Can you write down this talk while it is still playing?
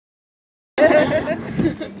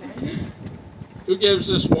Who gives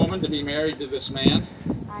this woman to be married to this man?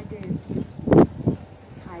 I do.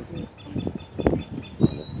 I do.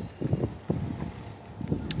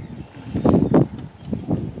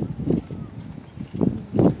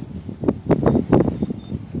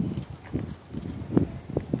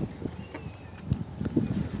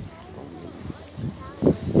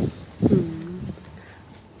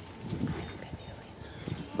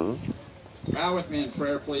 Bow with me in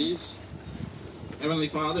prayer, please. Heavenly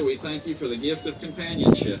Father, we thank you for the gift of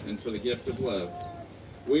companionship and for the gift of love.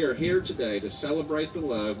 We are here today to celebrate the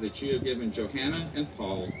love that you have given Johanna and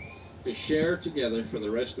Paul to share together for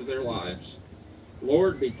the rest of their lives.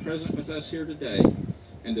 Lord, be present with us here today,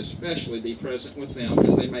 and especially be present with them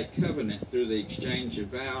as they make covenant through the exchange of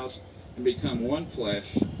vows and become one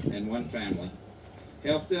flesh and one family.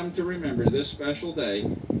 Help them to remember this special day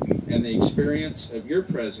and the experience of your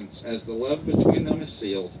presence as the love between them is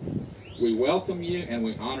sealed. We welcome you and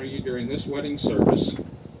we honor you during this wedding service.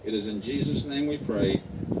 It is in Jesus' name we pray.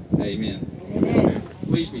 Amen. Amen.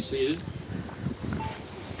 Please be seated.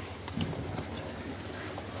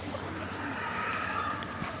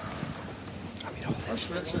 Our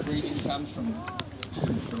scripture reading comes from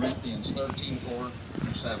Corinthians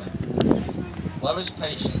 13:4-7. Love is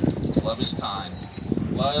patient, love is kind.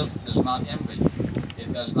 Love does not envy.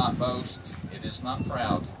 It does not boast. It is not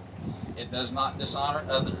proud. It does not dishonor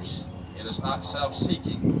others. It is not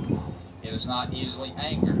self-seeking. It is not easily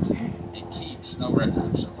angered. It keeps no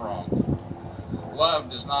records of wrong.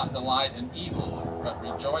 Love does not delight in evil, but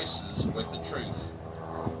rejoices with the truth.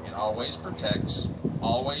 It always protects,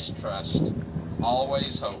 always trusts,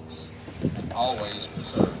 always hopes, and always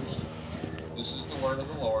preserves. This is the word of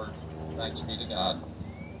the Lord. Thanks be to God.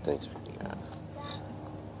 Thanks be to God.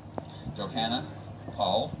 Johanna,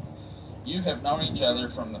 Paul, you have known each other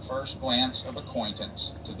from the first glance of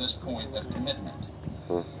acquaintance to this point of commitment.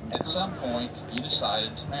 At some point, you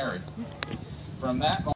decided to marry. From that moment,